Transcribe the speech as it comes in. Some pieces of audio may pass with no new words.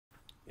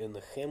In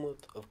the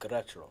hamlet of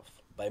Karacharov,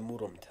 by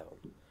Murom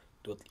town,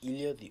 dwelt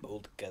Ilya the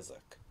old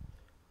Kazakh.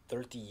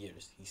 30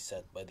 years he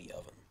sat by the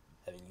oven,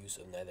 having use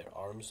of neither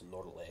arms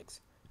nor legs,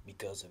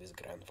 because of his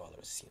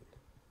grandfather's sin.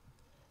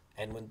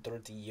 And when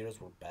 30 years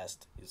were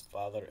past, his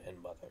father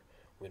and mother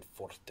went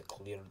forth to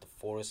clear the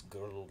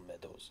forest-girdled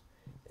meadows,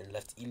 and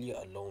left Ilya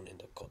alone in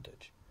the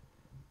cottage.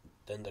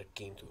 Then there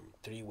came to him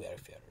 3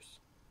 wayfarers,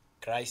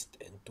 Christ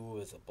and 2 of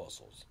his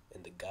apostles,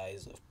 in the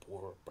guise of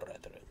poor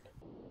brethren.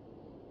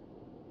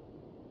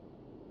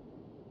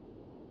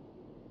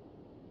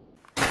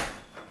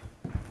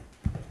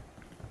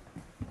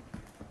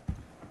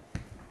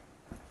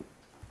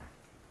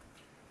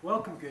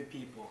 Welcome, good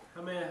people.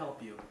 How may I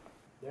help you?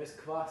 There's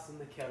kvass in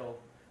the kettle,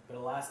 but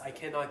alas, I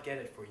cannot get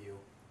it for you.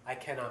 I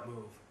cannot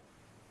move.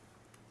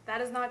 That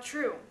is not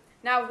true.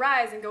 Now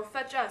rise and go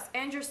fetch us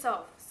and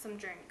yourself some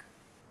drink.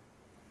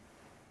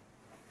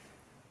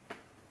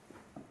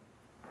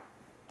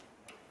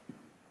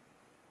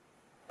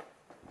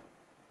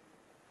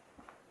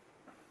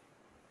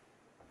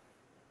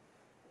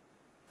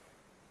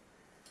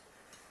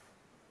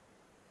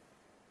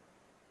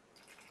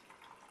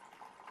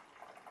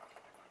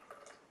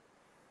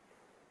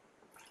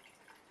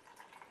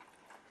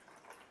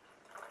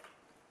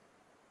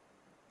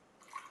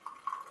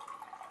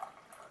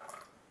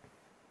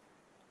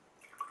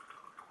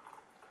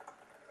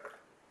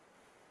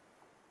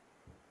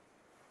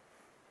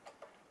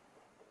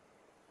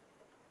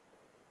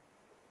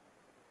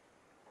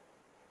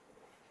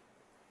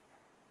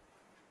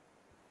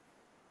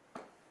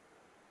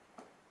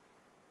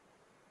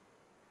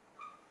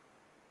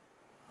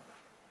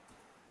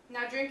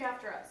 Now drink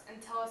after us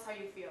and tell us how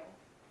you feel.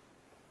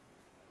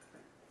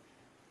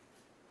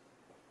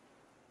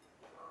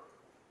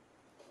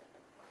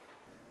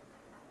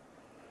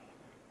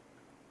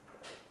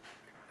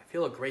 I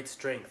feel a great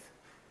strength,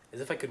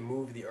 as if I could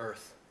move the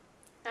earth.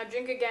 Now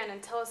drink again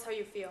and tell us how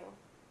you feel.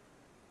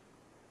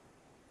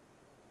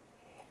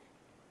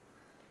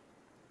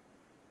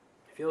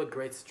 I feel a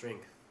great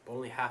strength, but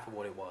only half of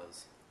what it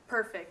was.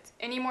 Perfect.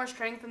 Any more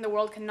strength in the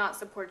world cannot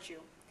support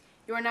you.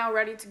 You are now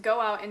ready to go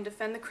out and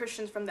defend the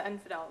Christians from the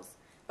infidels.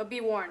 But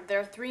be warned, there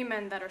are 3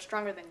 men that are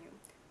stronger than you,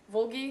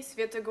 Volgi,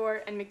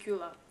 Svyatogor, and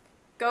Mikula.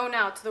 Go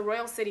now to the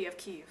royal city of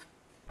Kiev.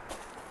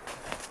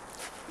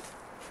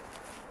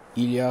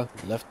 Ilya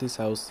left his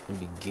house and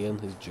began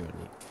his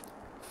journey.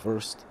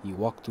 First, he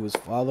walked to his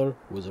father,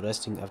 who was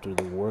resting after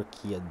the work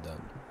he had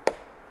done.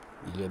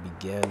 Ilya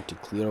began to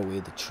clear away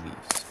the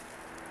trees.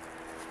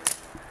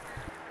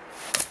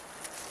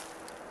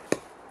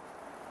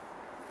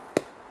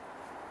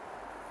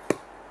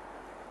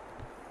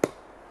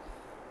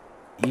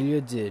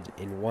 Ilya did,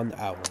 in 1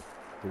 hour,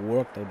 the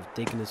work that would have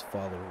taken his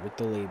father with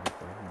the labor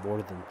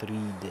more than 3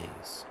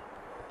 days.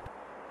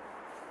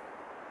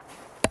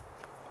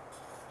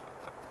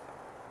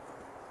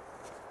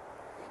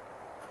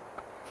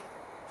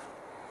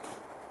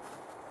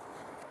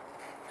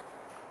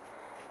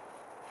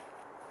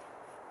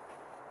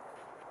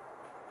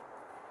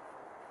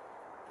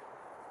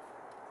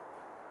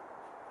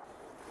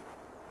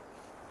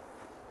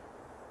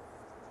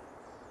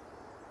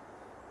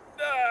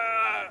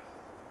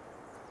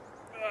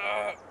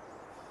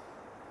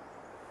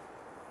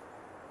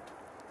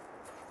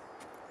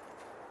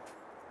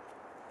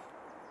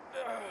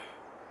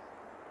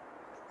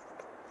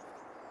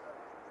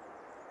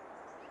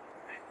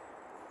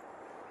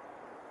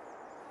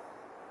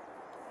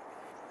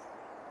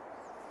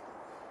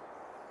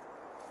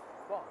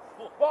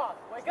 Boss,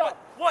 wake up!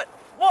 What?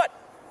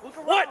 Look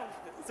around. What?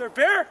 Is there a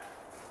bear?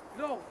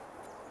 No.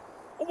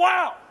 Oh,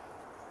 wow!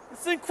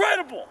 This is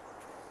incredible!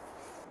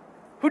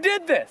 Who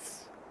did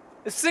this?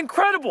 This is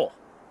incredible!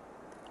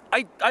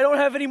 I don't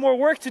have any more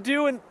work to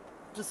do and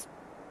just...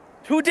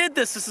 Who did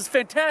this? This is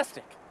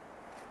fantastic!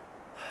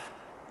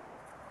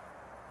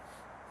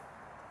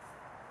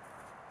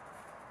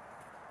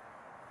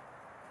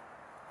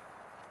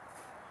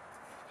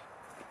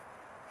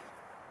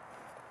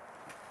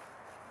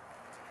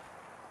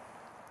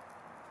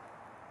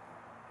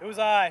 It was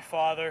I,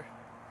 Father.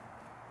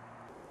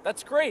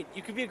 That's great.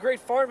 You could be a great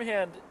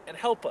farmhand and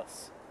help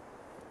us.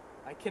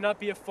 I cannot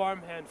be a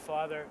farmhand,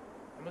 Father.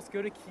 I must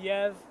go to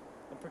Kiev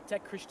and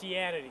protect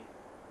Christianity.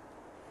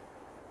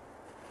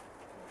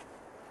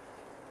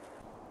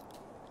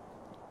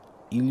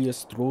 Ilya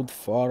strode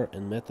far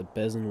and met a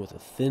peasant with a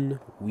thin,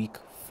 weak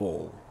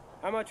foal.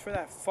 How much for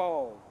that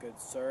foal, good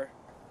sir?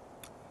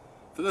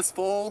 For this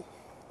foal,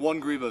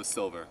 1 griva of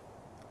silver.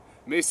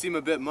 It may seem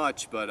a bit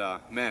much,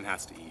 but man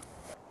has to eat.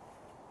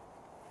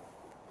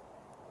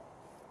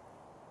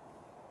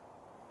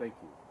 Thank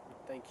you.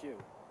 Thank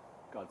you.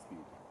 Godspeed.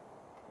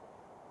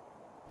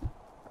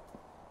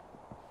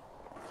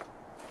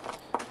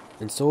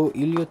 And so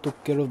Ilya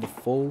took care of the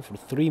foal for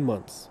 3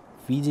 months,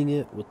 feeding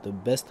it with the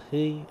best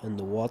hay and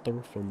the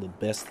water from the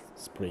best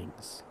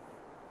springs.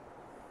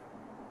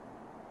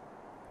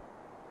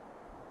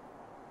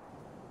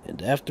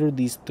 And after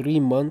these 3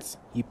 months,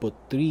 he put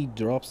 3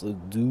 drops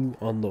of dew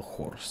on the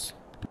horse.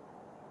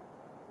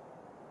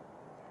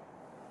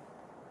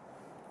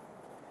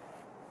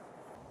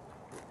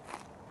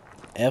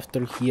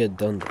 After he had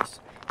done this,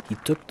 he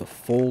took the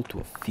foal to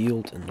a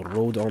field and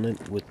rode on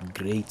it with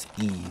great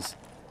ease,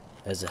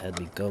 as it had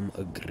become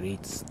a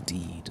great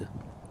steed.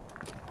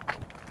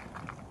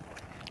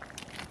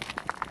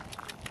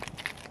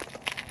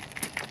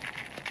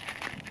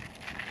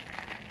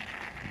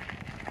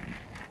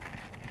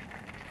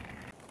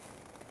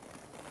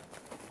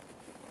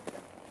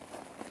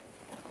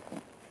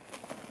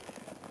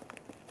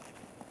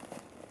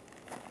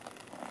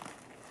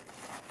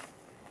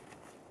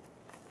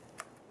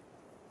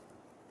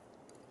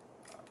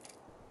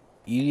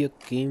 Ilya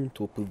came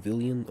to a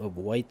pavilion of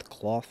white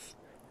cloth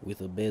with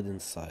a bed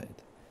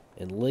inside,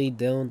 and lay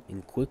down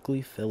and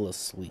quickly fell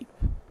asleep.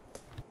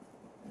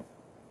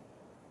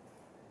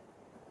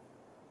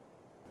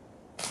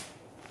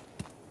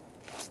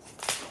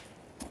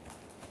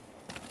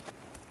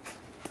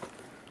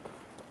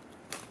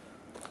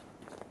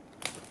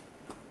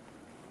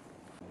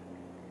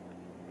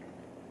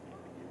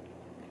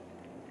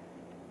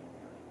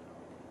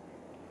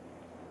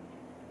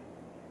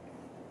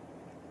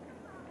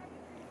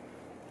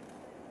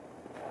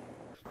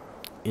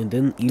 And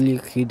then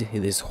Ilya hid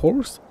his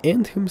horse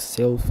and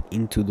himself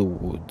into the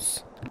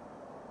woods.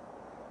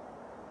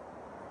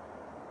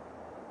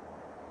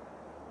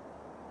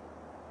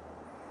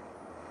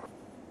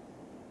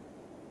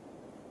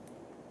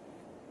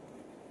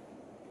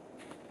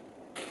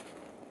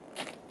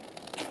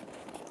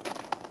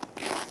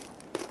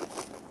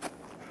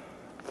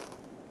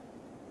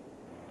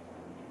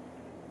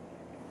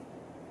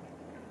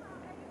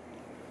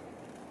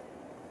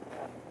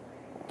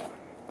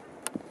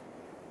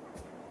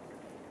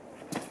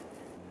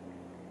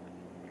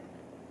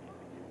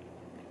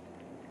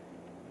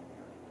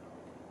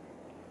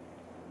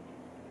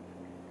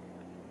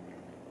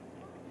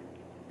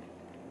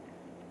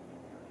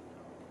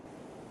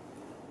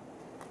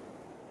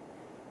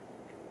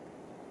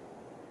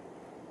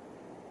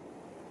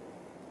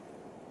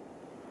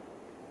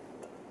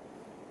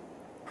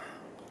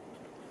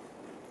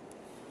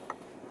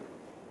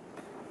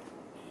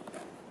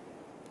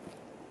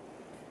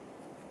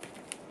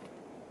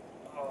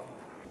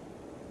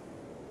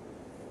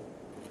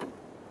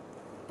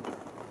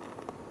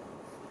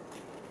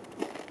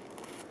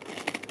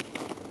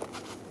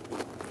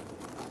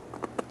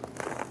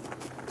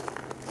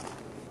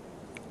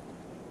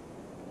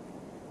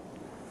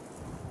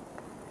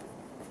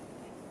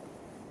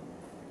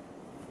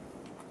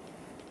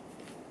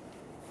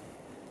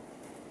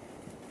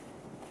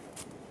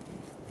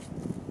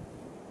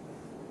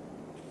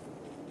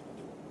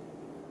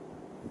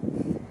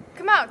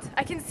 Come out!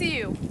 I can see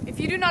you. If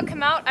you do not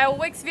come out, I will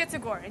wake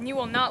Svyatogor, and you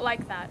will not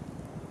like that.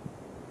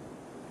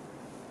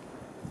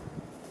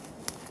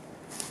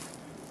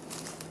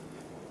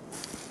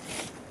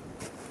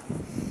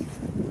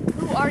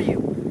 Who are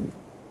you?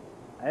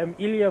 I am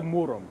Ilya of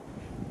Murom.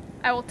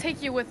 I will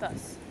take you with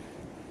us.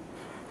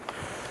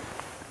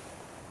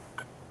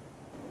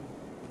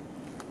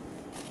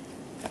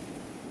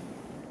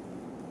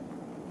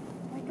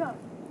 Wake up.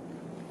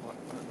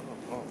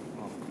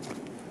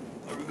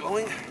 Are we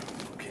going?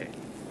 Okay.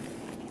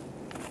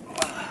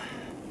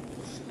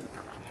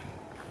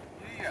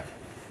 Yeah.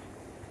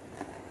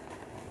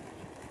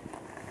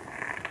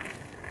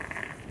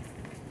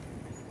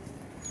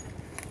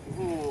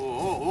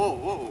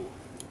 Whoa.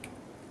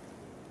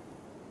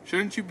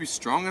 Shouldn't you be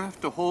strong enough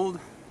to hold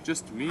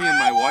just me and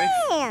my wife?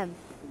 I am,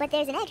 but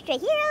there's an extra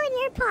hero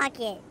in your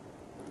pocket.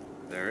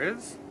 There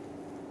is?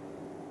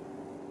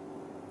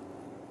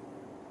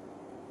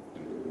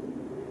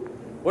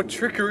 What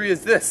trickery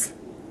is this?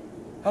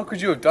 How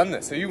could you have done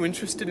this? Are you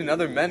interested in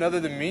other men other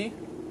than me?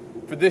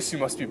 For this you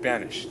must be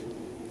banished.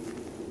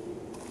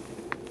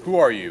 Who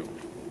are you?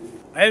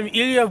 I am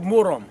Ilya of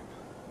Murom,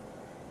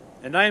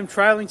 and I am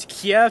traveling to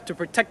Kiev to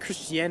protect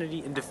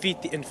Christianity and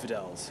defeat the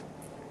infidels.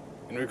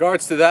 In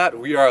regards to that,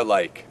 we are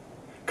alike.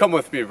 Come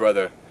with me,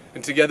 brother,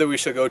 and together we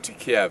shall go to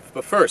Kiev.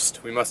 But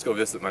first, we must go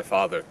visit my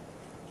father.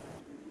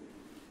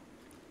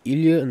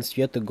 Ilya and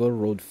Svyatogor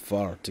rode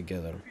far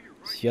together.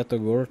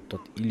 Svyatogor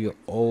taught Ilya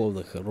all of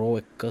the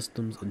heroic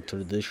customs and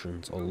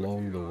traditions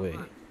along the way.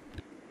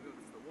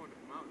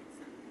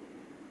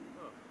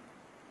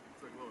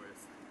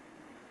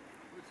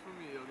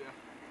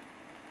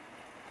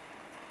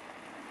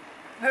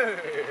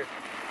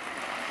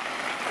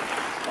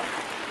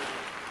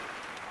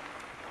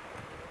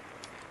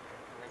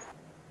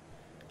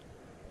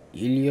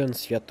 Ilya and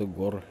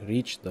Svyatogor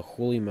reached the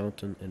holy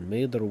mountain and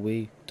made their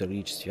way to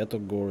reach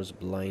Svyatogor's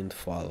blind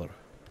father.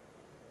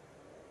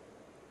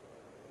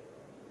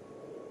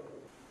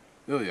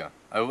 Ilya,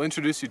 I will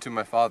introduce you to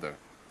my father.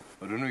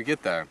 But when we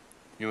get there,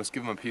 you must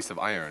give him a piece of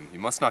iron. You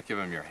must not give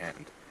him your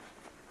hand.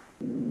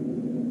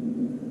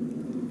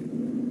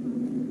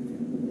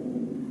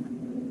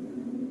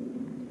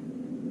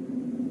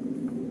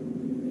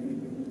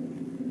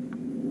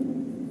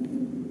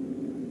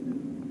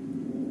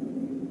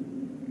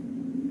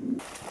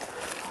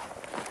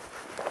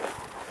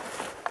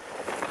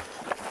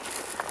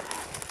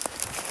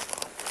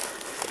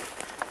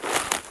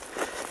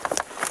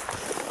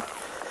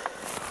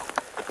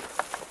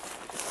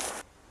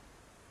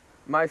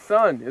 My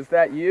son, is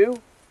that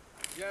you?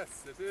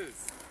 Yes, it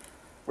is.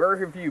 Where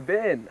have you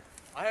been?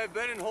 I have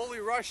been in Holy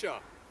Russia.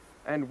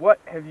 And what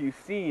have you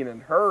seen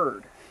and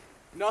heard?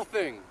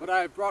 Nothing, but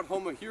I have brought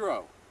home a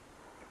hero.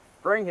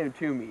 Bring him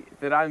to me,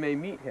 that I may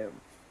meet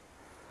him.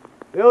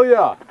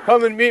 Ilya,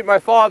 come and meet my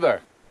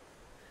father.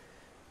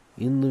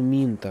 In the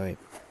meantime,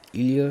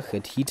 Ilya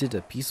had heated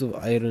a piece of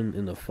iron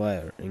in a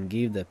fire and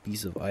gave that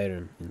piece of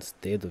iron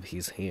instead of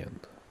his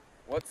hand.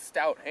 What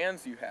stout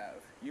hands you have.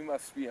 You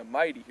must be a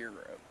mighty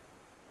hero.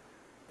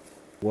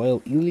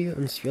 While Ilya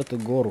and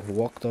Svyatogor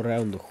walked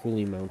around the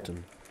holy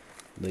mountain,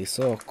 they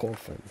saw a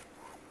coffin,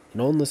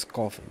 and on this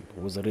coffin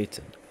was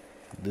written,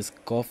 "This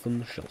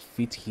coffin shall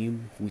fit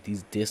him who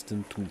is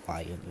destined to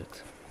lie in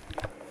it."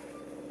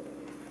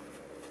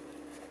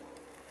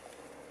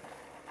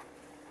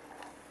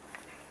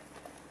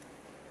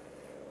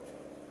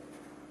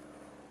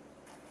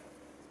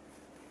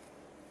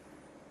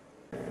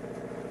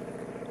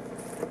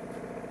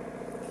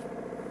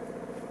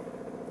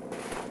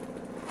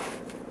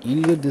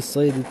 Ilya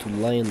decided to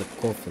lie in the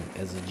coffin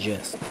as a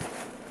jest,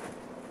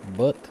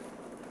 but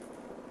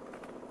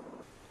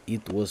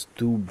it was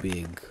too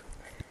big.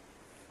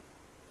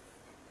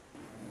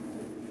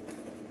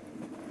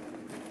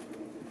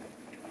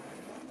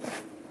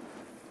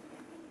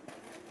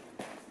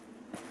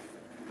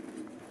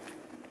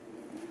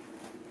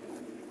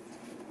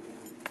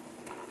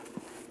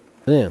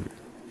 Then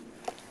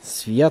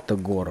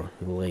Svyatogor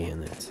lay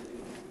in it.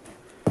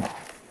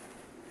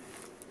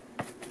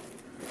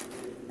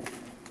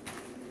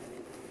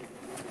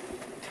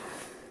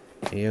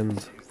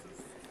 And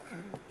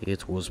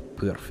it was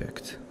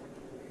perfect.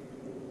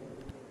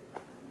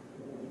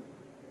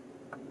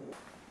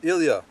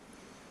 Ilya,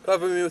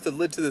 cover me with the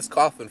lid to this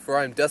coffin, for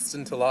I am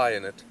destined to lie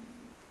in it.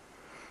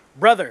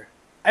 Brother,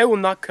 I will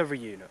not cover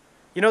you.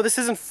 You know, this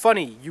isn't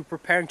funny, you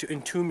preparing to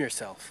entomb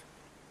yourself.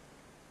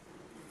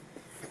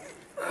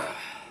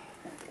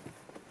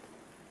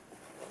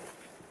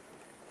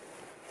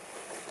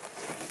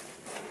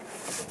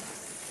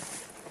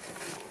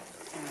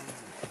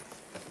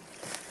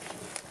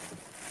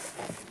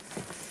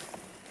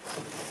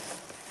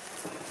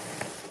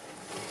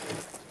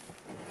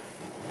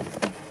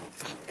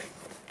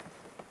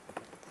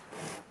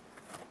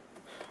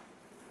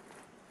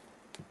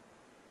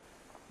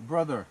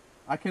 Brother,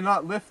 I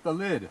cannot lift the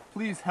lid.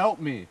 Please help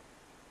me.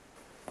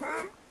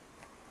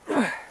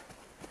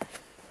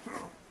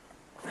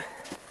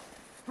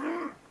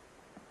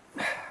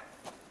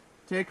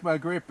 Take my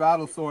great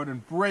battle sword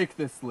and break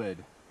this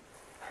lid.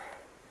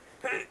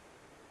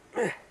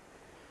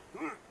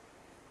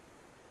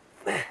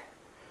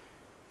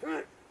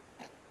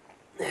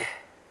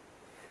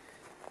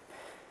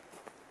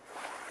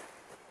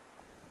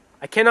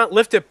 I cannot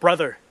lift it,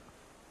 brother.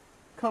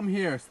 Come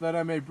here, so that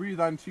I may breathe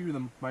unto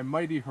you my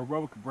mighty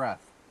heroic breath.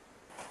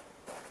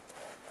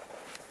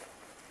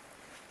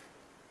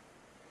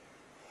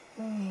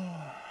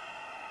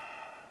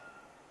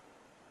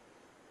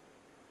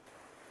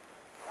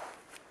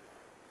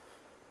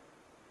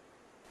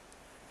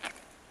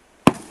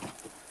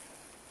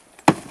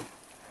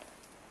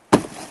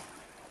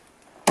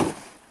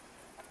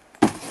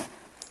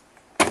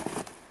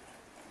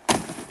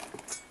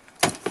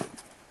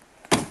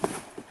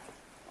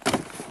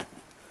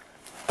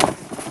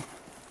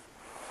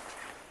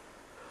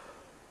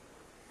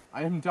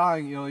 I am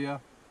dying, Ilya.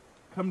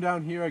 Come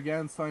down here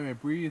again so I may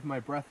breathe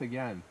my breath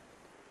again.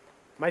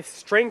 My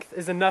strength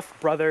is enough,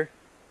 brother.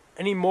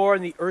 Any more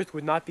and the earth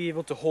would not be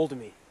able to hold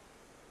me.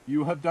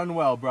 You have done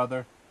well,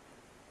 brother.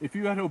 If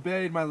you had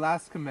obeyed my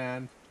last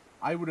command,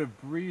 I would have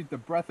breathed the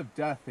breath of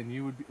death and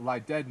you would lie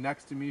dead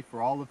next to me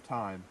for all of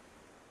time.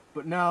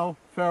 But now,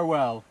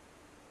 farewell.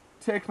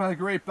 Take my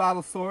great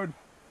battle sword,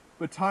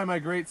 but tie my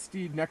great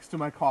steed next to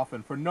my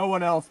coffin, for no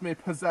one else may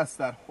possess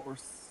that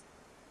horse.